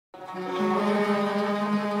Julai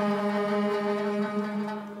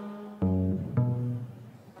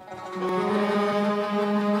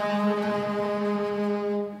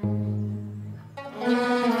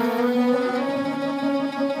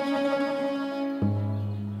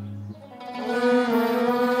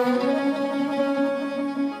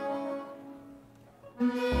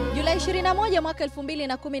 21 mwaka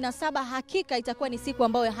 2017 hakika itakuwa ni siku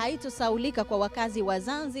ambayo haitosaulika kwa wakazi wa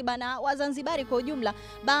Zanzibar na Wazanzibari kwa ujumla,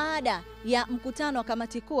 baada ya mkutano wa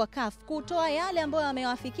kamati kuu wa CAF kutoa yale ambayo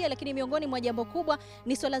yamewafikia. Lakini miongoni mwa jambo kubwa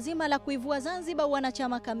ni swala zima la kuivua Zanzibar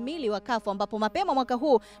wanachama kamili wa CAF, ambapo mapema mwaka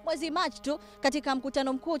huu mwezi Machi tu katika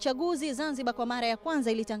mkutano mkuu wa uchaguzi Zanzibar kwa mara ya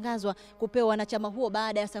kwanza ilitangazwa kupewa wanachama huo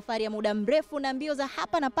baada ya safari ya muda mrefu na mbio za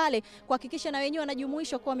hapa na pale kuhakikisha na wenyewe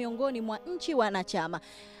wanajumuishwa kwa miongoni mwa nchi wanachama.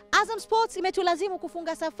 Azam Sports imetulazimu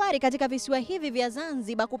kufunga safari katika visiwa hivi vya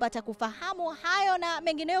Zanzibar kupata kufahamu hayo na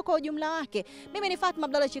mengineyo kwa ujumla wake. Mimi ni Fatma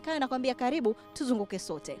Abdalla Chikayo na kuambia karibu tuzunguke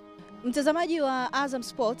sote. Mtazamaji wa Azam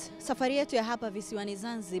Sports, safari yetu ya hapa visiwani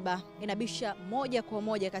Zanzibar inabisha moja kwa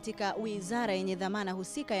moja katika wizara yenye dhamana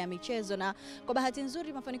husika ya michezo, na kwa bahati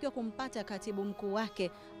nzuri mafanikio kumpata katibu mkuu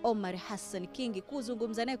wake Omar Hassan Kingi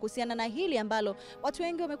kuzungumza naye kuhusiana na hili ambalo watu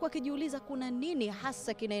wengi wamekuwa kijiuliza kuna nini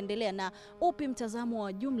hasa kinaendelea na upi mtazamo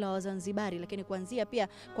wa jumla wa Zanzibari, lakini kuanzia pia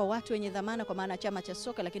kwa watu wenye dhamana kwa maana chama cha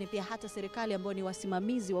soka, lakini pia hata serikali ambao ni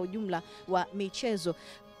wasimamizi wa ujumla wa michezo.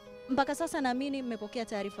 Mpaka sasa naamini mmepokea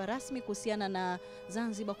taarifa rasmi kuhusiana na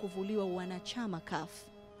Zanzibar kuvuliwa uanachama CAF.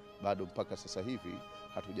 Bado mpaka sasa hivi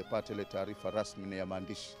hatujapata ile taarifa rasmi ya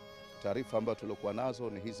maandishi. Taarifa ambazo tulikuwa nazo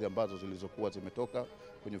ni hizi ambazo zilizokuwa zimetoka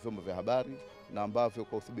kwenye vyombo vya habari na ambavyo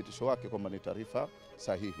kwa uthibitisho wake kwamba ni taarifa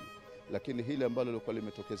sahihi. Lakini hili ambalo lilikuwa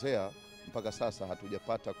limetokezea mpaka sasa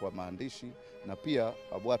hatujapata kwa maandishi, na pia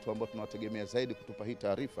watu ambao tunawategemea zaidi kutupa hii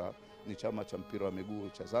taarifa ni chama cha mpira wa miguu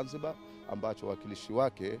cha Zanzibar ambacho wakilishi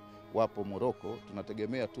wake wapo Moroko.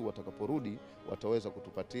 Tunategemea tu watakaporudi wataweza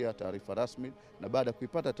kutupatia taarifa rasmi, na baada ya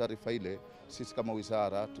kuipata taarifa ile sisi kama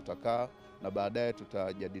wizara tutakaa na baadaye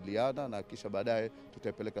tutajadiliana na kisha baadaye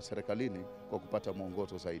tutaipeleka serikalini kwa kupata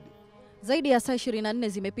mwongozo zaidi. Zaidi ya saa 24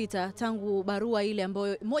 zimepita tangu barua ile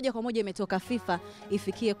ambayo moja kwa moja imetoka FIFA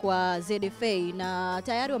ifikie kwa ZFA na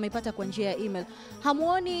tayari wamepata kwa njia ya email.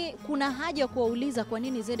 Hamuoni kuna haja kuwauliza kwa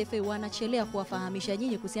nini ZFA wanachelea kuwafahamisha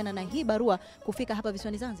nyinyi kuhusiana na hii barua kufika hapa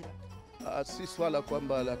visiwani Zanzibar? Si swala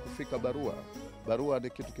kwamba la kufika barua. Barua ni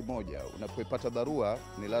kitu kimoja. Unapopata barua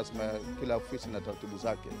ni lazima, kila ofisi na taratibu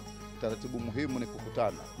zake. Taratibu muhimu ni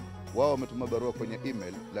kukutana. Wao wametuma barua kwenye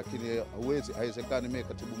email, lakini haiwezekani mimi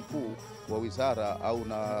katibu mkuu wa wizara au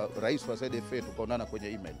na rais wa ZFA tukaonana kwenye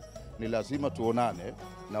email. Ni lazima tuonane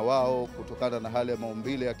na wao kutokana na hali ya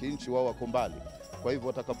maumbile ya kinchi, wao wako mbali. Kwa hivyo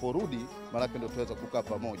watakaporudi maana ndio tutaweza kukaa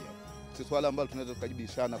pamoja. Si swala ambalo tunaweza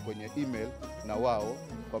kujibishana kwenye email na wao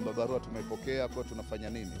kwamba barua tumeipokea kwa tunafanya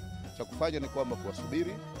nini. Cha kufanya ni kwamba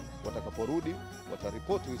kuwasubiri, watakaporudi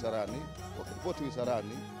wataripoti wizarani, wakiripoti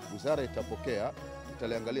wizarani, wizara itapokea,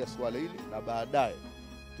 italiangalia swala hili na baadaye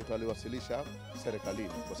tutaliwasilisha serikalini,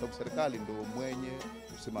 kwa sababu serikali ndio mwenye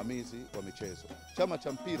usimamizi wa michezo. Chama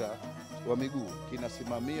cha mpira wa miguu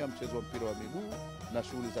kinasimamia mchezo wa mpira wa miguu na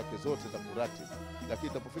shughuli zake zote za kuratibu, lakini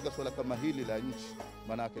itapofika swala kama hili la nchi,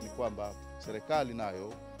 maana yake ni kwamba serikali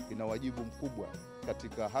nayo ina wajibu mkubwa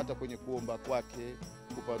katika hata kwenye kuomba kwake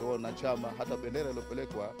kupa wanachama, hata bendera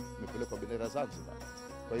iliyopelekwa imepelekwa bendera Zanzibar.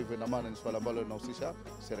 Kwa hivyo ina maana ni swala ambalo linahusisha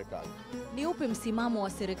serikali. Ni upi msimamo wa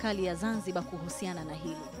serikali ya Zanzibar kuhusiana na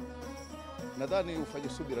hili? Nadhani ufanye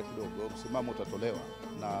subira kidogo, msimamo utatolewa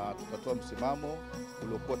na tutatoa msimamo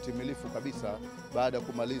uliokuwa timilifu kabisa baada ya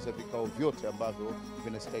kumaliza vikao vyote ambavyo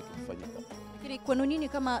vinastahili kufanyika. Lakini kwenu nini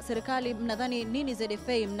kama serikali, mnadhani nini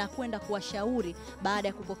ZFA mnakwenda kuwashauri baada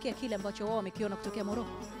ya kupokea kile ambacho wao wamekiona kutokea Moroko?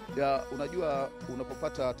 Unajua,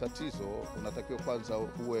 unapopata tatizo unatakiwa kwanza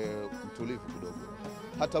uwe mtulivu kidogo.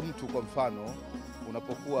 Hata mtu kwa mfano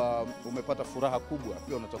unapokuwa umepata furaha kubwa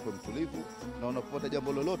pia unatakiwa mtulivu, na unapopata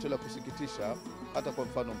jambo lolote la kusikitisha, hata kwa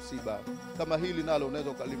mfano msiba kama hili nalo unaweza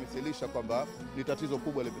ukalimthilisha kwamba ni tatizo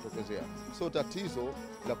kubwa limetokezea. Sio tatizo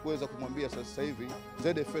la kuweza kumwambia sasa hivi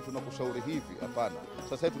ZFA tunakushauri hivi, hapana.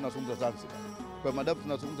 Sasa hivi tunazungumza Zanzibar. Kwa madamu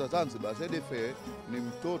tunazungumza Zanzibar, ZFA ni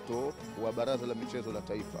mtoto wa Baraza la Michezo la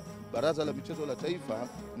Taifa. Baraza la Michezo la Taifa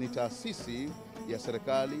ni taasisi ya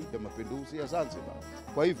Serikali ya Mapinduzi ya Zanzibar.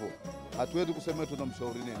 Kwa hivyo hatuwezi kusema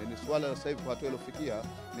tunamshauri nini. Ni swala la sasa hivi hatua ilofikia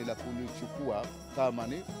ni la kulichukua kama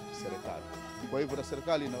ni serikali. Kwa hivyo na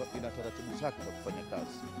serikali ina taratibu zake za kufanya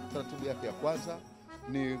kazi. Taratibu yake ya kwanza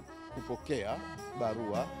ni kupokea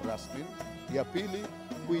barua rasmi, ya pili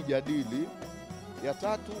kuijadili, ya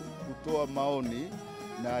tatu kutoa maoni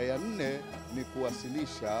na ya 4 ni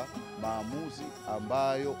kuwasilisha maamuzi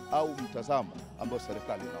ambayo au mtazamo ambao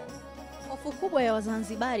serikali inaona. Hofu kubwa ya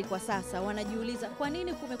Wazanzibari kwa sasa wanajiuliza kwa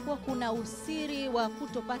nini kumekuwa kuna usiri wa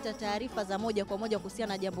kutopata taarifa za moja kwa moja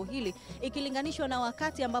kuhusiana na jambo hili ikilinganishwa na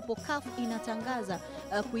wakati ambapo CAF inatangaza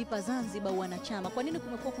kuipa Zanzibar uanachama. Kwa nini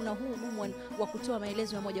kumekuwa kuna huu ugumu wa kutoa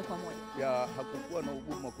maelezo ya moja kwa moja? Hakukuwa na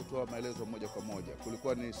ugumu wa kutoa maelezo moja kwa moja,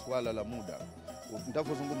 kulikuwa ni swala la muda.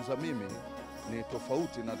 Nitapozungumza mimi ni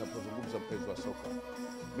tofauti na nitapozungumza mpenzi wa soka.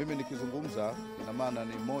 Mimi nikizungumza ina maana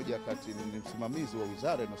ni moja kati ni msimamizi wa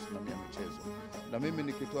wizara inayosimamia michezo, na mimi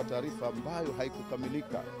nikitoa taarifa ambayo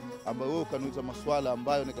haikukamilika, ambayo wewe ukaniuliza maswala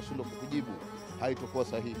ambayo nikashindwa kukujibu, haitakuwa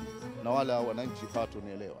sahihi na wala wananchi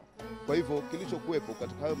hawatonielewa. Kwa hivyo kilichokuwepo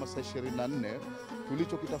katika hayo masaa 24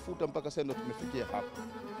 tulichokitafuta mpaka sasa ndio tumefikia hapa,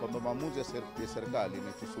 kwamba maamuzi ya serikali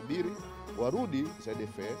ni tusubiri warudi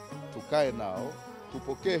ZFA, tukae nao,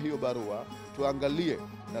 tupokee hiyo barua, tuangalie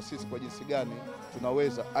na sisi kwa jinsi gani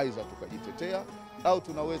tunaweza aidha tukajitetea au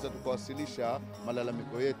tunaweza tukawasilisha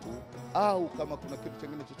malalamiko yetu, au kama kuna kitu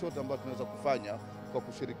kingine chochote ambacho tunaweza kufanya kwa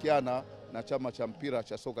kushirikiana na chama cha mpira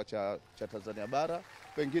cha soka cha Tanzania bara,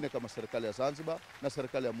 pengine kama serikali ya Zanzibar na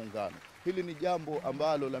serikali ya muungano. Hili ni jambo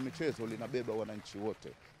ambalo la michezo linabeba wananchi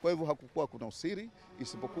wote. Kwa hivyo hakukuwa kuna usiri,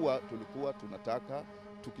 isipokuwa tulikuwa tunataka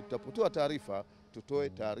tukitapotoa taarifa tutoe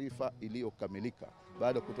taarifa iliyokamilika,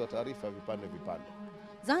 baada ya kutoa taarifa vipande.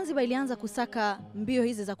 Zanzibar ilianza kusaka mbio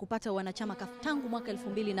hizi za kupata wanachama tangu mwaka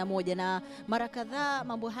 2001 na mara kadhaa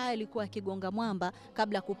mambo haya yalikuwa yakigonga mwamba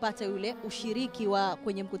kabla ya kupata yule ushiriki wa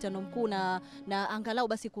kwenye mkutano mkuu na angalau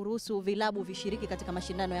basi kuruhusu vilabu vishiriki katika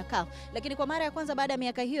mashindano ya CAF. Lakini kwa mara ya kwanza baada ya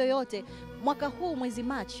miaka hiyo yote, mwaka huu mwezi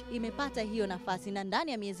Machi imepata hiyo nafasi, na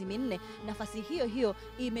ndani ya miezi 4 nafasi hiyo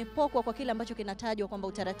imepokwa kwa kile ambacho kinatajwa kwamba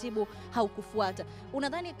utaratibu haukufuata.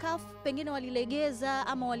 Unadhani CAF pengine walilegeza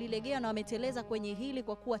ama walilegea na wameteleza kwenye hili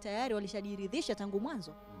kwa kuwa tayari walishadiridhisha tangu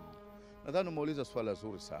mwanzo? Nadhani umeuliza swala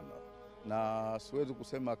zuri sana, na siwezi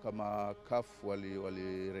kusema kama CAF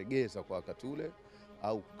waliregeza kwa wakati ule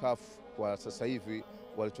au CAF kwa sasa hivi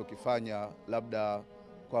walichokifanya labda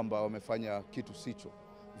kwamba wamefanya kitu sicho.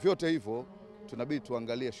 Vyote hivyo tunabidi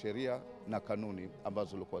tuangalie sheria na kanuni ambazo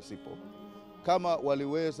zilikuwa zipo. Kama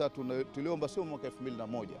waliweza, tuliomba sio mwaka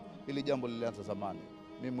 2001, ili jambo lilianza zamani.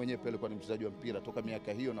 Mimi mwenyewe pia nilikuwa ni mchezaji wa mpira toka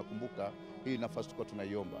miaka hiyo, nakumbuka hii nafasi tulikuwa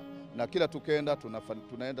tunaiomba. Na kila tukaenda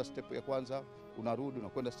tunaenda step ya kwanza, unarudi,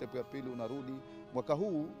 unakwenda step ya pili, unarudi. Mwaka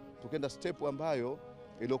huu tukaenda step ambayo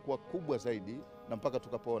iliyokuwa kubwa zaidi na mpaka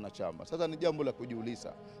tukapewa wanachama. Sasa ni jambo la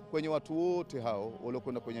kujiuliza kwenye watu wote hao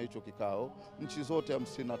waliokwenda kwenye hicho kikao, nchi zote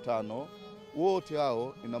 55, wote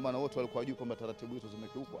hao ina maana wote walikuwa juu kwamba taratibu hizo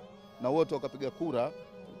zimekiukwa, na wote wakapiga kura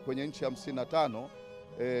kwenye nchi 55.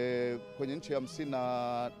 Kwenye nchi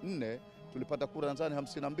 54 tulipata kura nadhani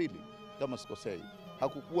 52 kama sikosei.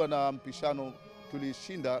 Hakukuwa na mpishano,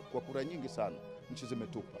 tulishinda kwa kura nyingi sana, nchi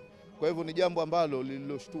zimetupa. Kwa hivyo ni jambo ambalo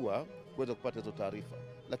lililoshtua kuweza kupata hizo taarifa,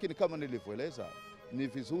 lakini kama nilivyoeleza, ni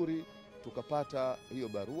vizuri tukapata hiyo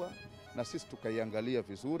barua na sisi tukaiangalia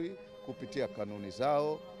vizuri kupitia kanuni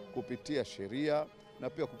zao, kupitia sheria na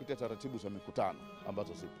pia kupitia taratibu za mikutano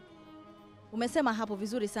ambazo zipo. Umesema hapo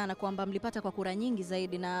vizuri sana kwamba mlipata kwa kura nyingi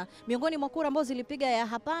zaidi, na miongoni mwa kura ambazo zilipiga ya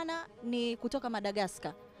hapana ni kutoka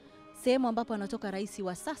Madagascar, sehemu ambapo anatoka rais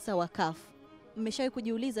wa sasa wa CAF. Mmeshawahi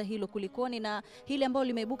kujiuliza hilo kulikoni, na hili ambalo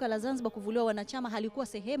limeibuka la Zanzibar kuvuliwa wanachama halikuwa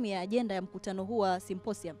sehemu ya ajenda ya mkutano huu wa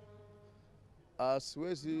symposium?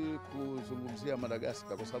 Siwezi kuzungumzia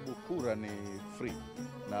Madagascar kwa sababu kura ni free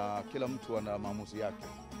na kila mtu ana maamuzi yake.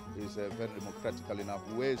 Is very democratically, na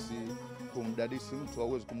huwezi kumdadisi mtu,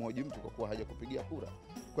 huwezi kumhoji mtu kwa kuwa hajakupigia kura.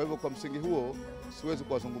 Kwa hivyo kwa msingi huo siwezi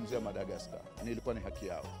kuwazungumzia Madagascar, ilikuwa ni haki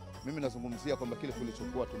yao. Mimi nazungumzia kwamba kile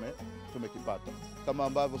tulichokuwa tumekipata, kama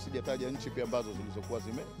ambavyo sijataja nchi pia ambazo zilizokuwa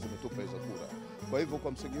zimetupa hizo kura. Kwa hivyo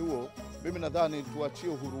kwa msingi huo mimi nadhani tuachie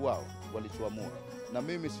uhuru wao walichoamua, na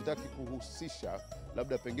mimi sitaki kuhusisha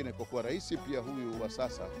labda pengine kwa kuwa rais pia huyu wa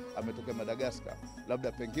sasa ametoka Madagascar,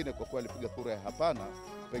 labda pengine kwa kuwa alipiga kura ya hapana,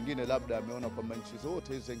 pengine labda ameona kwamba nchi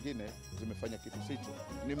zote hizo zingine zimefanya kitu sicho.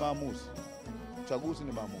 Ni maamuzi, uchaguzi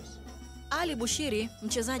ni maamuzi. Ali Bushiri,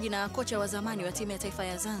 mchezaji na kocha wa zamani wa timu ya taifa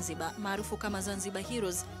ya Zanzibar maarufu kama Zanzibar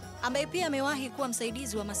Heroes, ambaye pia amewahi kuwa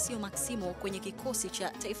msaidizi wa Masio Maximo kwenye kikosi cha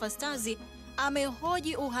Taifa Stars,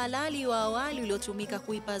 amehoji uhalali wa awali uliotumika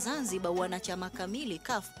kuipa Zanzibar wanachama kamili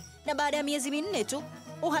CAF, na baada ya miezi 4 tu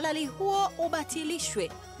uhalali huo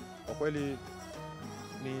ubatilishwe. Kwa kweli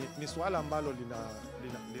ni swala ambalo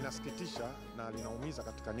linasikitisha na linaumiza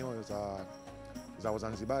katika nyoyo za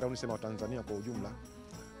Wazanzibari au nisema Watanzania kwa ujumla.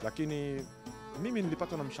 Lakini mimi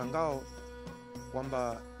nilipatwa na mshangao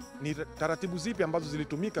kwamba ni taratibu zipi ambazo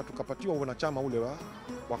zilitumika tukapatiwa wanachama ule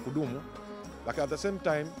wa kudumu, lakini at the same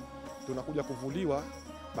time tunakuja kuvuliwa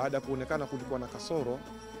baada ya kuonekana kulikuwa na kasoro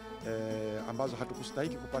ambazo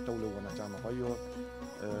hatukustahili kupata ule wanachama. Kwa hiyo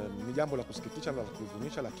ni jambo la kusikitisha na la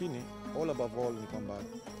kuhuzunisha, lakini all above all ni kwamba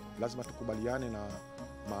lazima tukubaliane na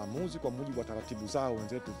maamuzi kwa mujibu wa taratibu zao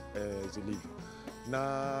wenzetu zilivyo.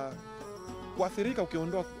 Na kuathirika,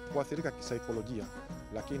 ukiondoa kuathirika kisaikolojia,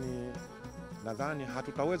 lakini nadhani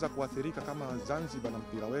hatutaweza kuathirika kama Zanzibar na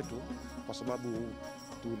mpira wetu, kwa sababu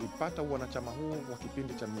tulipata wanachama huu wa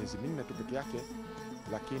kipindi cha miezi 4 tu peke yake,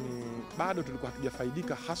 lakini bado tulikuwa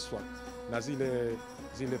hatujafaidika haswa na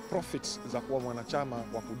zile profits za kuwa mwanachama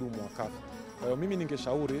wa kudumu wa CAF. Kwa hiyo mimi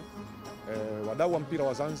ningeshauri wadau wa mpira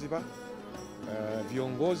wa Zanzibar,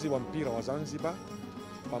 viongozi wa mpira wa Zanzibar,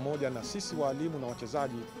 pamoja na sisi walimu na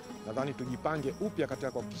wachezaji, nadhani tujipange upya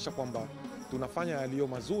katika kuhakikisha kwamba tunafanya yaliyo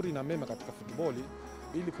mazuri na mema katika futiboli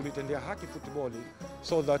ili kulitendea haki futiboli,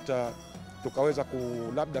 so that tukaweza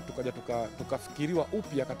labda tukafikiriwa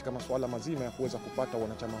upya katika masuala mazima ya kuweza kupata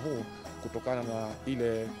wanachama huu kutokana na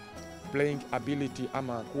ile playing ability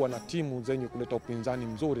ama kuwa na timu zenye kuleta upinzani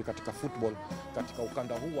mzuri katika football katika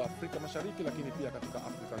ukanda huu wa Afrika Mashariki, lakini pia katika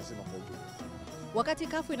Afrika nzima kwa ujumla. Wakati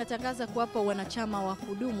CAF inatangaza kuwapa wanachama wa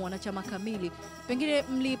kudumu, wanachama kamili, pengine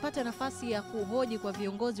mlipata nafasi ya kuhoji kwa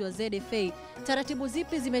viongozi wa ZFA, taratibu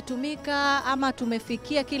zipi zimetumika ama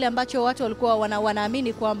tumefikia kile ambacho watu walikuwa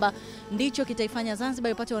wanaamini kwamba ndicho kitaifanya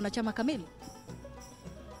Zanzibar ipate wanachama kamili?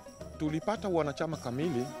 Tulipata wanachama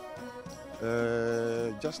kamili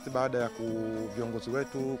just baada ya viongozi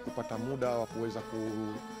wetu kupata muda wa kuweza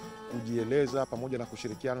kujieleza pamoja na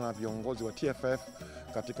kushirikiana na viongozi wa TFF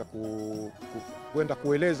katika kwenda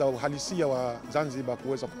kueleza uhalisia wa Zanzibar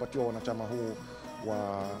kuweza kupatiwa wanachama huu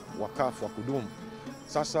wa CAF wa kudumu.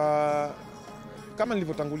 Sasa kama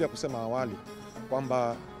nilivyotangulia kusema awali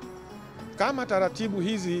kwamba kama taratibu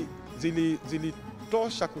hizi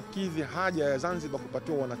zilitosha kukidhi haja ya Zanzibar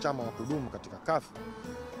kupatiwa wanachama wa kudumu katika CAF,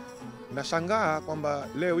 nashangaa kwamba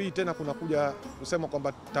leo hii tena kunakuja kusema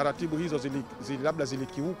kwamba taratibu hizo labda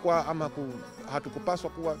zilikiukwa ama hatukupaswa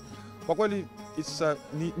kuwa. Kwa kweli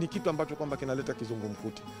ni kitu ambacho kwamba kinaleta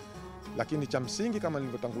kizungumkuti, lakini cha msingi kama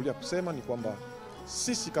nilivyotangulia kusema ni kwamba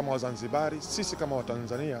sisi kama Wazanzibari, sisi kama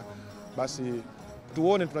Watanzania, basi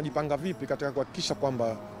tuone tunajipanga vipi katika kuhakikisha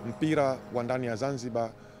kwamba mpira wa ndani ya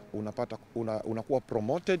Zanzibar unakuwa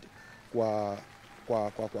promoted kwa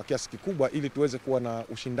kiasi kikubwa, ili tuweze kuwa na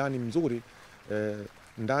ushindani mzuri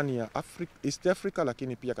ndani ya East Africa,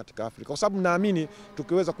 lakini pia katika Afrika, kwa sababu naamini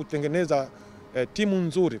tukiweza kutengeneza timu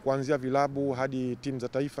nzuri kuanzia vilabu hadi timu za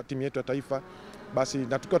taifa, timu yetu ya taifa, basi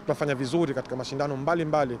na tukiwa tunafanya vizuri katika mashindano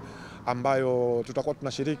mbalimbali ambayo tutakuwa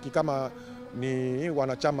tunashiriki kama ni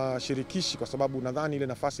wanachama shirikishi, kwa sababu nadhani ile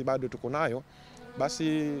nafasi bado tuko nayo,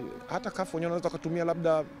 basi hata CAF wenyewe wanaweza kutumia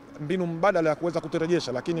labda mbinu mbadala ya kuweza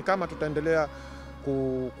kuturejesha. Lakini kama tutaendelea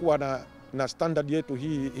kuwa na standard yetu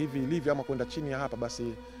hivi ilivyo ama kwenda chini ya hapa,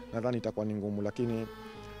 basi nadhani itakuwa ni ngumu. Lakini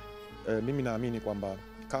mimi naamini kwamba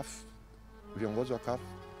CAF, viongozi wa CAF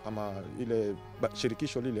ama ile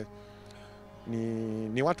shirikisho lile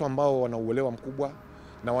ni watu ambao wana uelewa mkubwa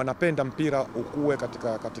na wanapenda mpira ukue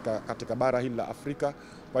katika bara hili la Afrika.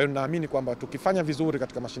 Kwa hiyo naamini kwamba tukifanya vizuri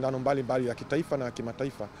katika mashindano mbalimbali ya kitaifa na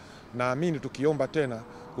kimataifa, naamini tukiomba tena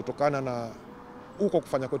kutokana na uko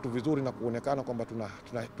kufanya kwetu vizuri na kuonekana kwamba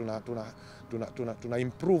tuna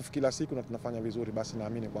improve kila siku na tunafanya vizuri, basi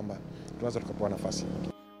naamini kwamba tunaweza tukapewa nafasi.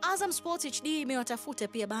 Azam Sports HD imewatafuta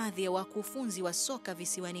pia baadhi ya wakufunzi wa soka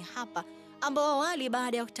visiwani hapa ambao awali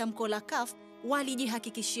baada ya tamko la CAF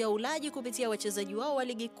walijihakikishia ulaji kupitia wachezaji wao wa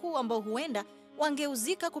ligi kuu ambao huenda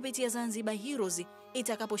wangeuzika kupitia Zanzibar Heroes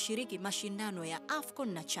itakaposhiriki mashindano ya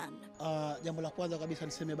AFCON na CHAN. Jambo la kwanza kabisa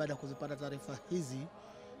niseme, baada ya kuzipata taarifa hizi,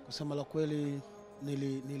 kusema la kweli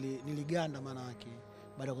niliganda. Maana yake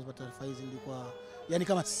baada ya kuzipata taarifa hizi nilikuwa yani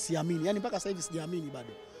kama siamini, yani mpaka sasa hivi sijaamini bado.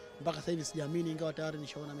 Mpaka sasa hivi sijaamini, ingawa tayari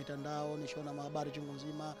nishaona mitandao, nishaona mahabari chungu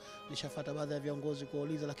nzima, nishafuata baadhi ya viongozi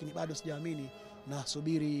kuuliza, lakini bado sijaamini.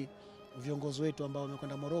 Nasubiri viongozi wetu ambao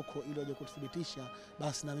wamekwenda Morocco ili waje kuthibitisha,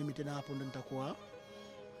 basi na mimi tena hapo ndo nitakuwa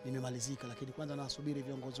nimemalizika. Lakini kwanza nasubiri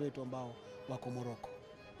viongozi wetu ambao wako Morocco.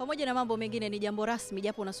 Pamoja na mambo mengine ni jambo rasmi,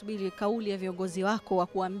 japo unasubiri kauli ya viongozi wako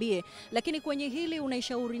wakuambie, lakini kwenye hili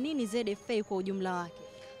unaishauri nini ZFA kwa ujumla wake?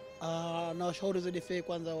 Na washauri ZFA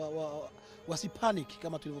kwanza wasipanic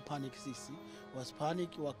kama tulivyopanic sisi. Wasipanic,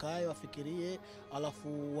 wakae, wafikirie,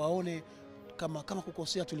 alafu waone kama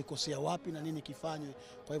kukosea tulikosea wapi na nini kifanywe.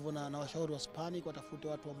 Kwa hivyo na washauri wasipanic, watafute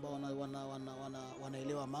watu ambao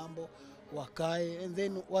wanaelewa mambo, wakae and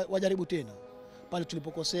then wajaribu tena. Pale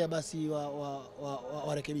tulipokosea basi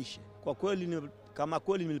warekebishe. Kwa kweli Kama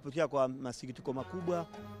kweli nilipokea kwa masikitiko makubwa,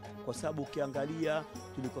 kwa sababu ukiangalia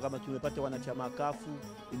tulikuwa kama tumepata wanachama kafu,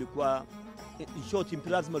 ilikuwa in short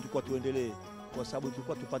lazima tulikuwa tuendelee, kwa sababu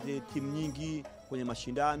tulikuwa tupate timu nyingi kwenye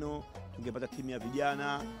mashindano, tungepata timu ya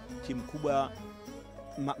vijana, timu kubwa,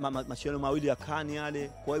 mashindano mawili ya kani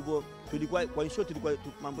yale. Kwa hivyo tulikuwa kwa in short tulikuwa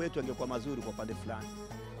mambo yetu yangekuwa mazuri kwa pande fulani.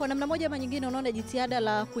 Kwa namna moja ama nyingine, unaona jitihada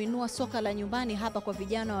la kuinua soka la nyumbani hapa kwa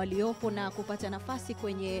vijana waliopo na kupata nafasi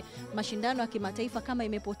kwenye mashindano ya kimataifa kama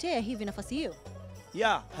imepotea hivi nafasi hiyo?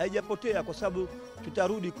 Ya, haijapotea, kwa sababu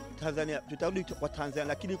tutarudi kwa Tanzania,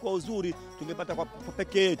 lakini kwa uzuri tungepata kwa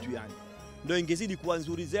peke yetu, yani ndio ingezidi kuwa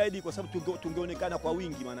nzuri zaidi, kwa sababu tungeonekana kwa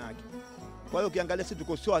wingi manake. Kwa hiyo ukiangalia sisi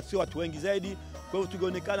tuko sio watu wengi zaidi, kwa hiyo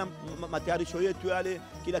tungeonekana matayarisho yetu yale,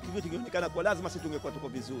 kila kitu tungeonekana, kwa lazima sisi tungekuwa tuko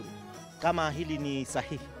vizuri. Kama hili ni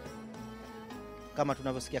sahihi, kama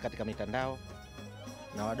tunavyosikia katika mitandao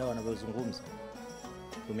na wadau wanavyozungumza,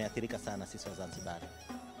 tumeathirika sana sisi wa Zanzibar,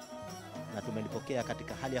 na tumelipokea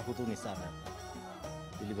katika hali ya huzuni sana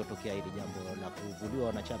lilivyotokea hili jambo la kuvuliwa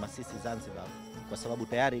wanachama sisi Zanzibar, kwa sababu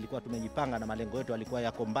tayari ilikuwa tumejipanga na malengo yetu yalikuwa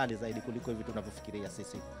yako mbali zaidi kuliko hivi tunavyofikiria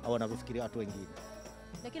sisi au wanavyofikiria watu wengine.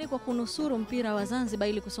 Lakini kwa kunusuru mpira wa Zanzibar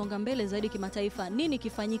ili kusonga mbele zaidi kimataifa, nini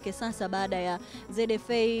kifanyike sasa baada ya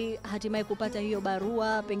ZFA hatimaye kupata hiyo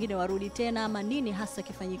barua, pengine warudi tena, ama nini hasa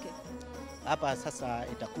kifanyike? Hapa sasa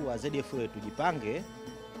itakuwa ZFA tujipange,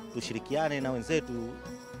 tushirikiane na wenzetu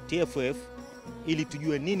TFF ili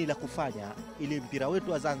tujue nini la kufanya ili mpira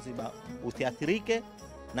wetu wa Zanzibar usiathirike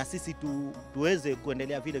na sisi tuweze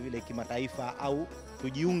kuendelea vile vile kimataifa, au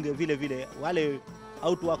tujiunge vile vile wale,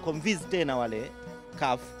 au tuwaconvince tena wale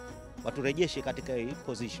CAF waturejeshe katika hii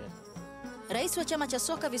position. Rais wa chama cha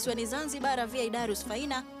soka visiwani Zanzibar Ravia Idarus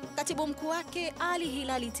Faina, katibu mkuu wake Ali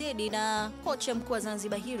Hilali Tedi na kocha mkuu wa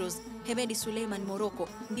Zanzibar Heroes Hemedi Suleiman Moroko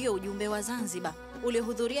ndio ujumbe wa Zanzibar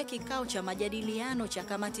uliohudhuria kikao cha majadiliano cha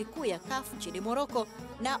kamati kuu ya CAF nchini Moroko,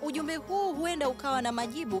 na ujumbe huu huenda ukawa na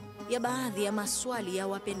majibu ya baadhi ya maswali ya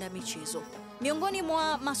wapenda michezo. Miongoni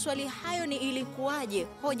mwa maswali hayo ni ilikuwaje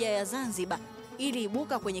hoja ya Zanzibar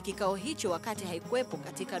iliibuka kwenye kikao hicho wakati haikuwepo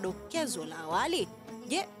katika dokezo la awali?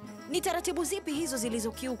 Je, ni taratibu zipi hizo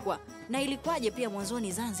zilizokiukwa, na ilikuwaje pia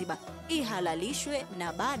mwanzoni Zanzibar ihalalishwe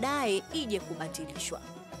na baadaye ije kubatilishwa?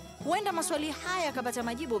 Huenda maswali haya yakapata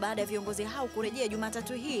majibu baada ya viongozi hao kurejea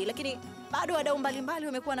Jumatatu hii, lakini bado wadau mbalimbali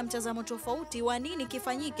wamekuwa na mtazamo tofauti wa nini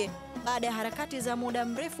kifanyike baada ya harakati za muda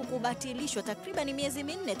mrefu kubatilishwa takriban miezi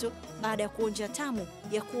minne tu baada ya kuonja tamu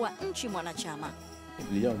ya kuwa nchi mwanachama.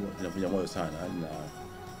 Linavunja moyo sana na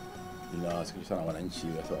linawasikitisha sana wananchi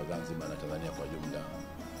wa Zanzibar na Tanzania kwa jumla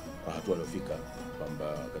kwa hatua iliyofika, kwamba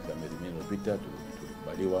katika miezi minne iliyopita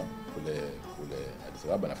tulikubaliwa kule Addis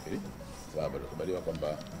Ababa, nafikiri sababu tulikubaliwa kwamba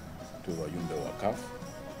tu wajumbe wa CAF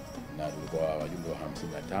na tulikuwa wajumbe wa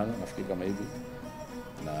 55 nafikiri kama hivi,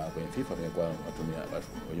 na kwenye FIFA tumekuwa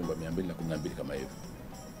wajumbe 212 kama hivi.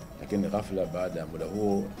 Lakini ghafla baada ya muda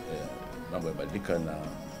huo mambo yabadilika na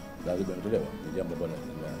Zanzibar imetolewa. Ni jambo ambalo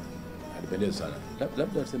halipendezi sana.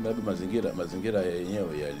 Labda tuseme mazingira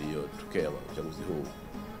yenyewe yaliyotokea uchaguzi huu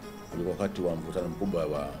ulikuwa wakati wa mvutano mkubwa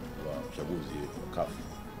wa uchaguzi wa CAF,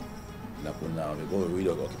 na kuna vigogo viwili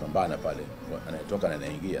wakipambana pale, anayetoka na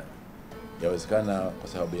anaingia. Yawezekana kwa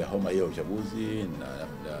sababu ya homa hiyo uchaguzi na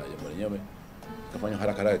jambo lenyewe kafanya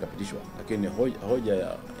haraka ikapitishwa, lakini hoja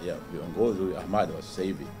ya viongozi Ahmad wa sasa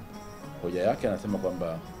hivi, hoja yake anasema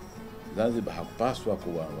kwamba Zanzibar hakupaswa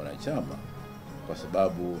kuwa wanachama kwa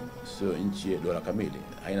sababu sio nchi dola kamili,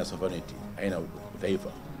 haina sovereignty, haina taifa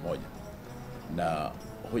moja. Na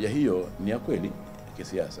hoja hiyo ni ya kweli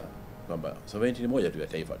kisiasa, kwamba sovereignty ni moja tu ya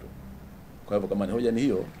taifa tu. Kwa hivyo kama ni hoja ni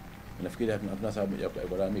hiyo, nafikiri hatuna sababu ya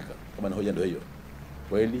kulalamika. Kama ni hoja ndio hiyo,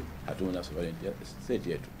 kweli hatuna sovereignty state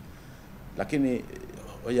yetu. Lakini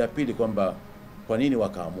hoja ya pili kwamba kwa nini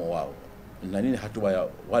wakaamua wao, na nini hatua ya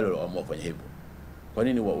wale walioamua kufanya hivyo? Kwa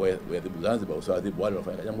nini waadhibu Zanzibar usiadhibu wale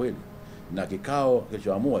wafanya jambo hili? Na kikao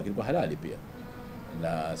kilichoamua kilikuwa halali pia.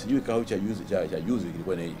 Na sijui kikao cha juzi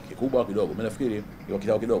kilikuwa ni kikubwa kidogo. Mimi nafikiri kilikuwa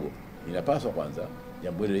kikao kidogo. Inapaswa kwanza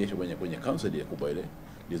jambo hili liishe kwenye council ya kubwa ile,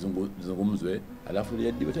 lizungumzwe alafu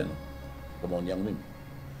lijadiliwe tena, kwa maoni yangu mimi.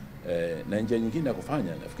 Na njia nyingine ya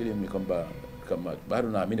kufanya nafikiri ni kwamba kama bado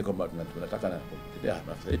naamini kwamba tunataka na kutetea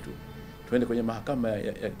nafasi yetu, twende kwenye mahakama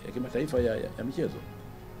ya kimataifa ya michezo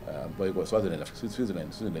ambayo iko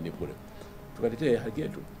Swaziland kule, tukatetee haki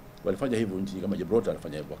yetu. Walifanya hivyo nchi kama Gibraltar,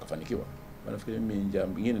 walifanya hivyo wakafanikiwa. Nafikiri mimi njia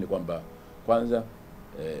nyingine ni kwamba kwanza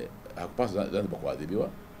hakupaswa Zanzibar kuadhibiwa.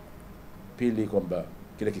 Pili kwamba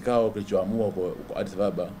kile kikao kilichoamua kwa Addis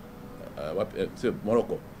Ababa sio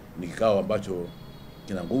Morocco ni kikao ambacho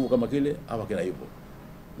kina nguvu kama kile au kina hivyo,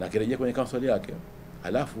 na kirejea kwenye council yake.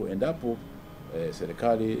 Halafu endapo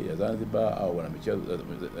serikali ya Zanzibar au wana michezo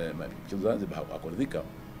Zanzibar hawakuridhika,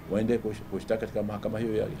 waende kushtaka katika mahakama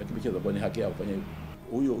hiyo ya michezo, kwa ni haki yao kufanya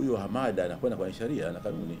hivyo. Huyo hamada anakwenda kwa sheria na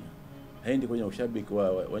kanuni, haendi kwenye ushabiki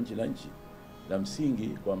wa nchi na nchi. La msingi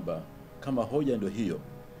kwamba kama hoja ndio hiyo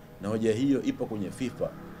na hoja hiyo ipo kwenye FIFA,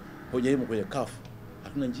 hoja hiyo kwenye CAF,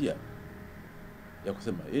 hatuna njia ya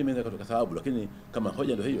kusema yeye imeweza kutoka sababu, lakini kama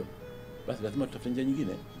hoja ndio hiyo, basi lazima tutafute njia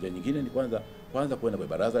nyingine. Njia nyingine ni kwanza kwenda kwa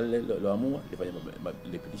baraza liloamua lifanye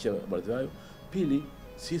lipitisha baraza hayo. Pili,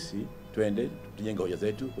 sisi twende tujenge hoja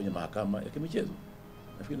zetu kwenye mahakama ya kimichezo.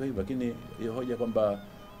 Nafikiri hivyo, lakini hiyo hoja kwamba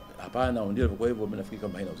hapana ndio kwa hivyo, mimi nafikiri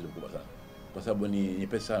kama haina uzito mkubwa sana, kwa sababu ni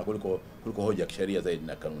nyepesi sana kuliko hoja ya kisheria zaidi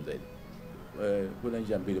na kanuni zaidi. Kuna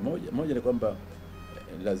njia mbili. Moja ni kwamba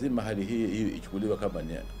lazima hali hii ichukuliwe kama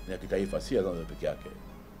ni ya kitaifa, si ya Zanzibar peke yake.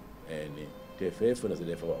 Ni TFF na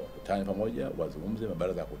ZLF wakutane pamoja, wazungumze,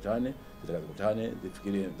 mabaraza yakutane, zitakazokutane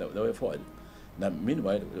zifikirie the way forward. Na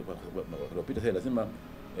meanwhile kupita sasa lazima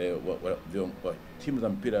timu za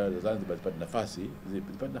mpira za Zanzibar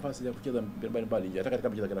zipate nafasi ya kucheza mpira mbalimbali nje, hata katika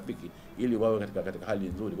michezo ya kirafiki, ili wawe katika hali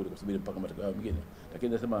nzuri kuliko kusubiri mpaka matokeo mengine.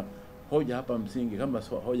 Lakini nasema hoja hapa msingi, kama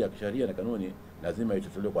hoja ya kisheria na kanuni, lazima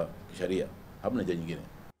itatolewe kwa kisheria, hamna njia nyingine.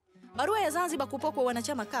 Barua ya Zanzibar kupokwa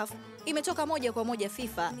wanachama CAF imetoka moja kwa moja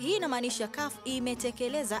FIFA. Hii inamaanisha CAF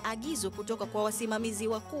imetekeleza agizo kutoka kwa wasimamizi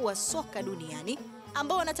wakuu wa soka duniani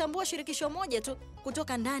ambao wanatambua shirikisho moja tu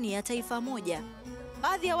kutoka ndani ya taifa moja.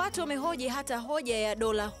 Baadhi ya watu wamehoji hata hoja ya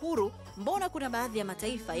dola huru. Mbona kuna baadhi ya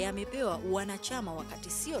mataifa yamepewa wanachama wakati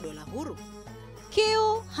sio dola huru?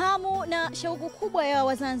 Kiu, hamu na shauku kubwa ya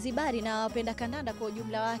Wazanzibari na wapenda kandanda kwa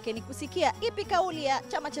ujumla wake ni kusikia ipi kauli ya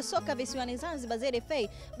chama cha soka visiwani Zanzibar ZFA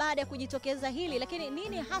baada ya kujitokeza hili. Lakini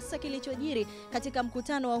nini hasa kilichojiri katika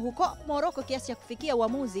mkutano wa huko Moroko kiasi cha kufikia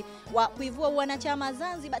uamuzi wa kuivua wanachama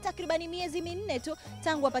Zanzibar takribani miezi minne tu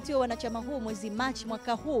tangu wapatiwe wanachama huu mwezi Machi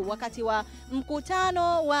mwaka huu, wakati wa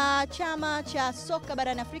mkutano wa chama cha soka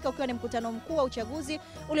Barani Afrika, ukiwa ni mkutano mkuu wa uchaguzi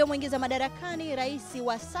uliomuingiza madarakani rais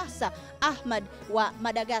wa sasa Ahmad wa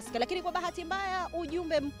Madagascar. Lakini kwa bahati mbaya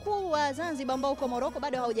ujumbe mkuu wa Zanzibar ambao uko Moroko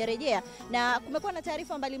bado haujarejea, na kumekuwa na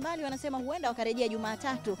taarifa mbalimbali wanasema huenda wakarejea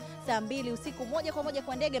Jumatatu saa 2 usiku moja kwa moja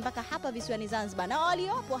kwa ndege mpaka hapa visiwani Zanzibar. Na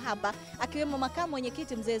waliopo hapa akiwemo makamu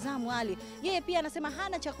mwenyekiti Mzee Zamu Ali, yeye pia anasema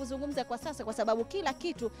hana cha kuzungumza kwa sasa kwa sababu kila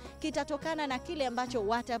kitu kitatokana na kile ambacho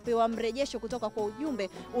watapewa mrejesho kutoka kwa ujumbe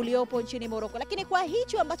uliopo nchini Moroko. Lakini kwa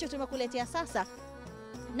hicho ambacho tumekuletea sasa,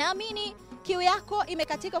 naamini kiu yako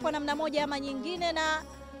imekatika kwa namna moja ama nyingine, na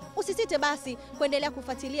usisite basi kuendelea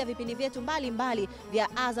kufuatilia vipindi vyetu mbalimbali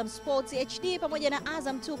vya Azam Sports HD pamoja na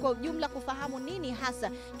Azam 2 kwa ujumla kufahamu nini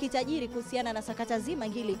hasa kitajiri kuhusiana na sakata zima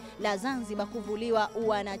hili la Zanzibar kuvuliwa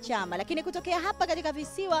uanachama. Lakini kutokea hapa katika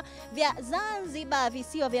visiwa vya Zanzibar,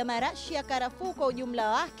 visiwa vya marashi ya karafuu kwa ujumla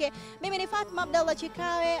wake, mimi ni Fatma Abdallah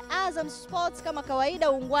Chikawe, Azam Sports kama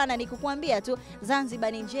kawaida. Ungwana ni kukuambia tu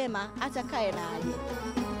Zanzibar ni njema, atakaye na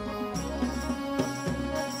aje.